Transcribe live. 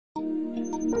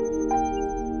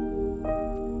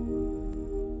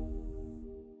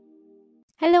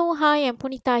Hello, hi, I'm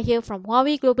Punita here from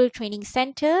Huawei Global Training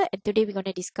Center, and today we're going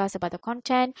to discuss about the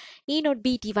content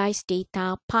eNodeB device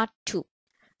data part 2.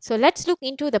 So let's look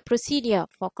into the procedure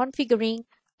for configuring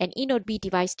an eNodeB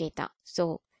device data.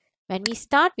 So when we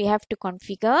start, we have to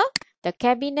configure the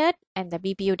cabinet and the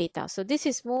BBU data. So this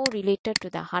is more related to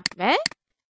the hardware.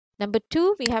 Number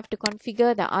 2, we have to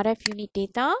configure the RF unit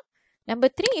data. Number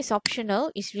 3 is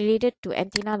optional, is related to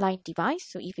antenna line device.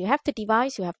 So if you have the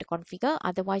device, you have to configure.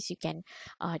 Otherwise, you can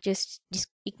just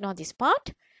ignore this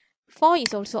part. 4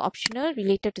 is also optional,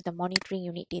 related to the monitoring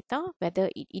unit data.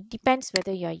 Whether it depends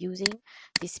whether you are using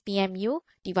this PMU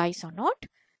device or not.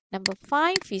 Number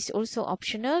 5 is also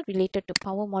optional, related to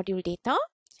power module data.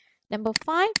 Number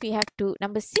 6,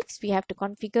 we have to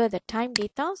configure the time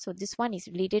data. So this one is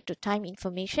related to time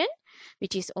information,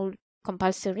 which is all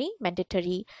compulsory,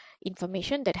 mandatory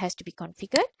information that has to be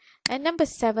configured. And number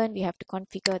 7, we have to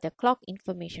configure the clock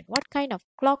information. What kind of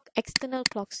external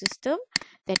clock system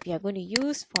that we are going to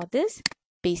use for this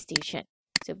base station.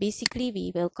 So basically,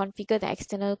 we will configure the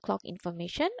external clock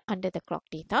information under the clock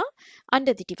data,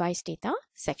 under the device data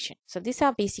section. So these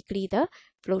are basically the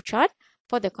flowchart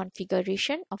for the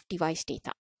configuration of device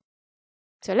data.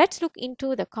 So let's look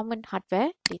into the common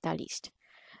hardware data list.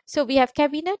 So we have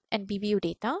cabinet and BBU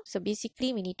data. So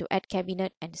basically we need to add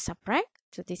cabinet and subrack.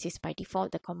 So this is by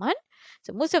default the command.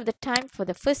 So most of the time for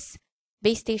the first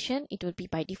base station, it will be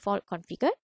by default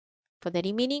configured. For the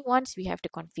remaining ones, we have to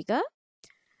configure.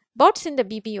 Bots in the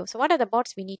BBU. So what are the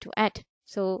bots we need to add?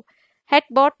 So head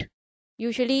bot,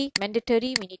 usually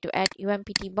mandatory, we need to add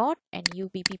UMPT bot and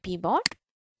UBPP bot.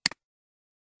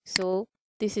 So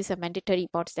this is a mandatory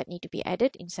bots that need to be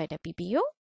added inside the BBU.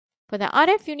 For the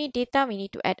RF unit data, we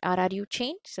need to add RRU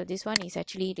chain. So this one is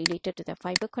actually related to the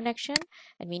fiber connection,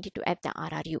 and we need to add the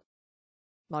RRU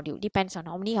module. Depends on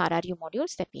how many RRU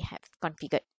modules that we have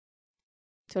configured.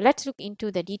 So let's look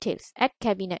into the details. Add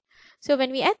cabinet. So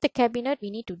when we add the cabinet, we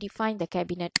need to define the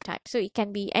cabinet type. So it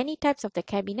can be any types of the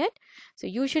cabinet. So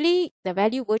usually the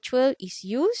value virtual is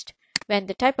used when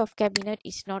the type of cabinet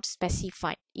is not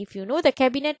specified. If you know the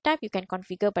cabinet type, you can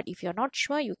configure, but if you're not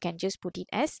sure, you can just put it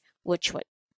as virtual.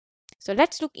 So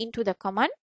let's look into the command.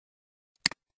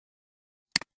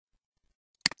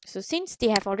 So since they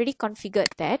have already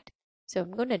configured that, so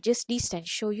I'm going to just list and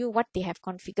show you what they have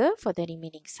configured for the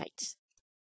remaining sites.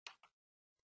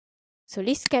 So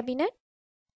list cabinet.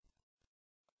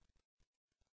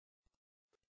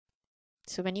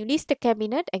 So when you list the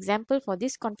cabinet, example for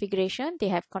this configuration, they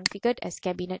have configured as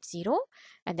cabinet 0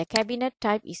 and the cabinet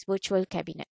type is virtual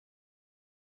cabinet.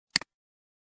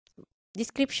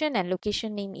 Description and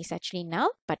location name is actually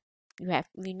null, but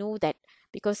we know that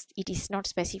because it is not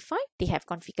specified, they have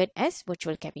configured as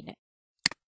virtual cabinet.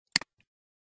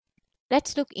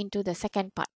 Let's look into the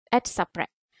second part, add subrack.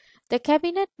 The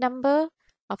cabinet number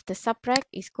of the subrack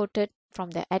is quoted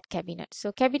from the add cabinet.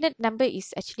 So cabinet number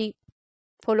is actually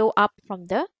follow up from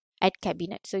the add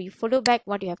cabinet. So you follow back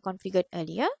what you have configured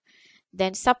earlier.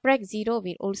 Then subrack 0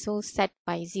 will also set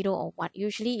by 0 or 1.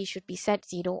 Usually it should be set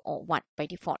 0 or 1 by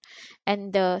default.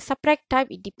 And the subrack type,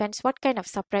 it depends what kind of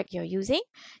subrack you're using.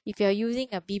 If you're using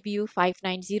a BBU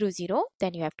 5900,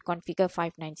 then you have to configure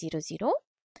 5900.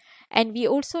 And we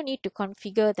also need to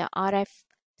configure the RF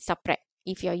subrack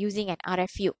if you're using an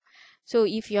RFU. So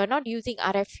if you're not using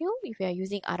RFU, if you're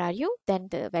using RRU, then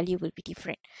the value will be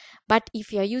different. But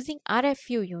if you're using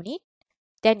RFU unit,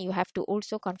 then you have to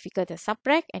also configure the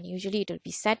subrack, and usually it will be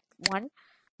set 1,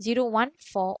 0, 1,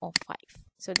 4 or 5.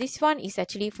 So this one is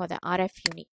actually for the RF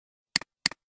unit,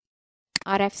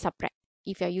 RF subrack,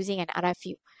 if you're using an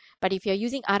RFU. But if you're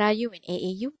using RRU and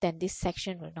AAU, then this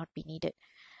section will not be needed.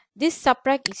 This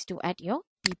subrack is to add your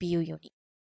BBU unit.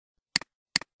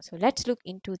 So let's look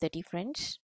into the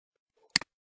difference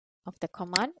of the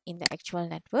command in the actual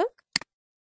network.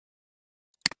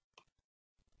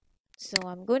 So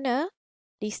I'm gonna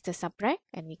list the subrack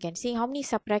and we can see how many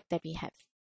subrack that we have.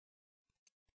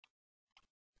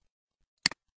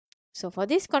 So for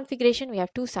this configuration, we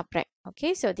have 2 subrack.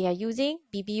 Okay, so they are using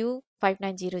BBU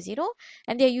 5900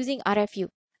 and they are using RFU.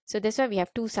 So that's why we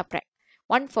have 2 subrack.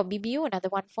 One for BBU, another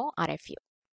one for RFU.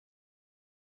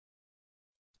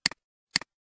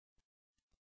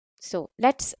 So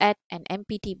let's add an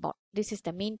MPT bot. This is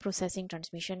the main processing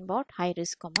transmission bot, high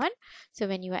risk command. So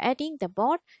when you are adding the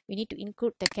bot, we need to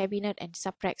include the cabinet and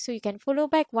subrack. So you can follow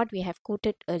back what we have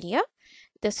quoted earlier.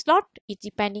 The slot is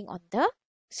depending on the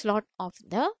slot of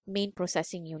the main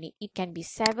processing unit. It can be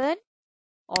 7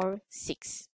 or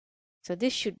 6. So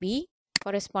this should be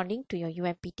corresponding to your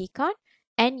UMPT card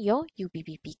and your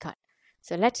UBBP card.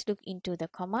 So let's look into the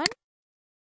command.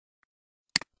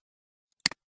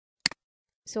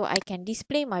 So I can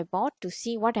display my board to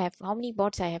see how many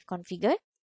boards I have configured.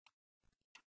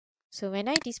 So when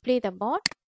I display the board,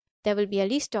 there will be a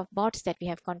list of boards that we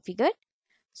have configured.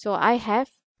 So I have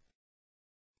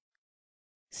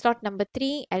slot number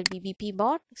 3 LBBP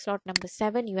board, slot number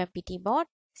 7 UMPT board,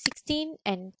 16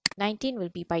 and 19 will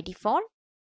be by default,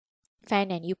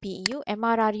 fan and UPEU.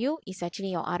 MRRU is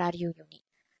actually your RRU unit.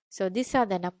 So these are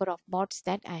the number of boards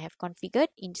that I have configured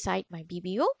inside my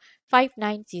BBO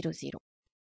 5900.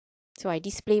 So I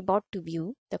display board to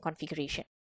view the configuration.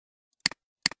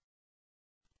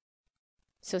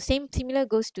 So similar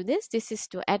goes to this. This is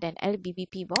to add an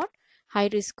LBBP board, high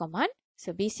risk command.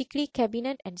 So basically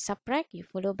cabinet and subrack, you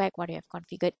follow back what you have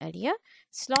configured earlier.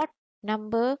 Slot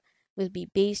number will be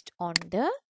based on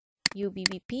the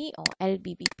UBBP or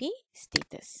LBBP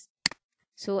status.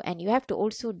 So, and you have to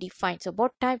also define, so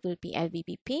board type will be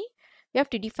LBBP. You have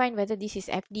to define whether this is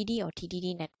FDD or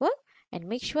TDD network and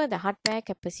make sure the hardware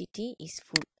capacity is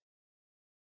full.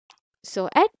 So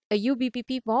at a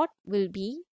UBBP board will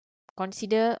be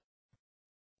consider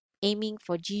aiming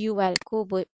for GUL core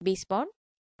baseband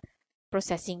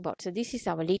processing board. So this is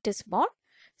our latest board.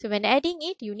 So when adding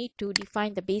it, you need to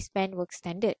define the baseband work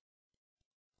standard.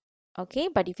 Okay,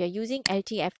 but if you're using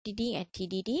LTFDD and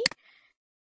TDD,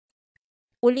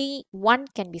 only one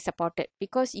can be supported,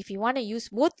 because if you want to use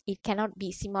both, it cannot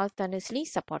be simultaneously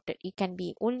supported. It can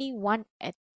be only one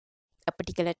at a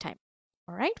particular time.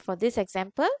 All right, for this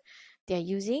example, they are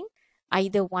using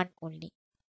either one only.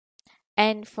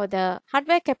 And for the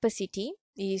hardware capacity,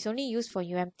 it is only used for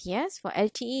UMTS. For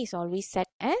LTE, is always set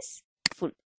as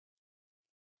full.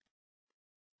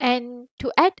 And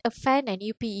to add a fan and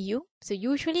UPEU, so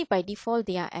usually by default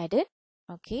they are added.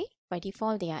 Okay, by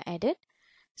default they are added.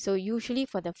 So usually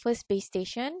for the first base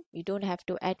station, you don't have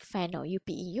to add fan or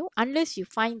UPEU. Unless you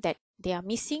find that they are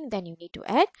missing, then you need to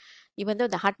add. Even though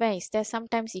the hardware is there,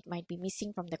 sometimes it might be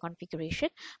missing from the configuration.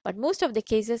 But most of the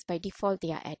cases, by default,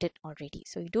 they are added already.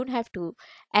 So you don't have to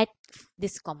add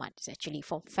this commands actually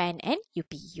for fan and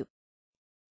UPEU.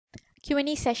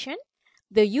 Q&A session.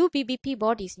 The UBBP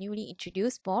board is newly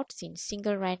introduced boards in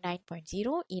Single RAN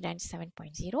 9.0, eRAN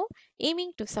 7.0,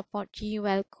 aiming to support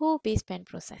GUL core baseband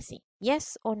processing.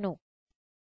 Yes or no?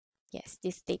 Yes,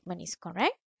 this statement is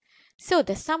correct. So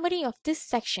the summary of this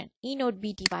section,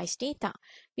 eNodeB device data,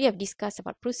 we have discussed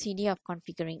about procedure of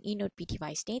configuring eNodeB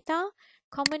device data,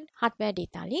 common hardware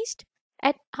data list,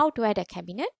 how to add a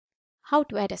cabinet, how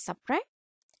to add a subrack,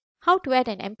 how to add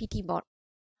an MPT board,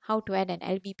 how to add an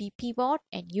LBBP board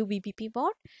and UBBP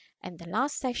board, and the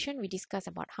last section we discussed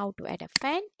about how to add a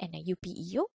fan and a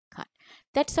UPEU card.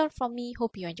 That's all from me.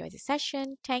 Hope you enjoyed the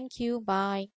session. Thank you.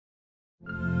 Bye.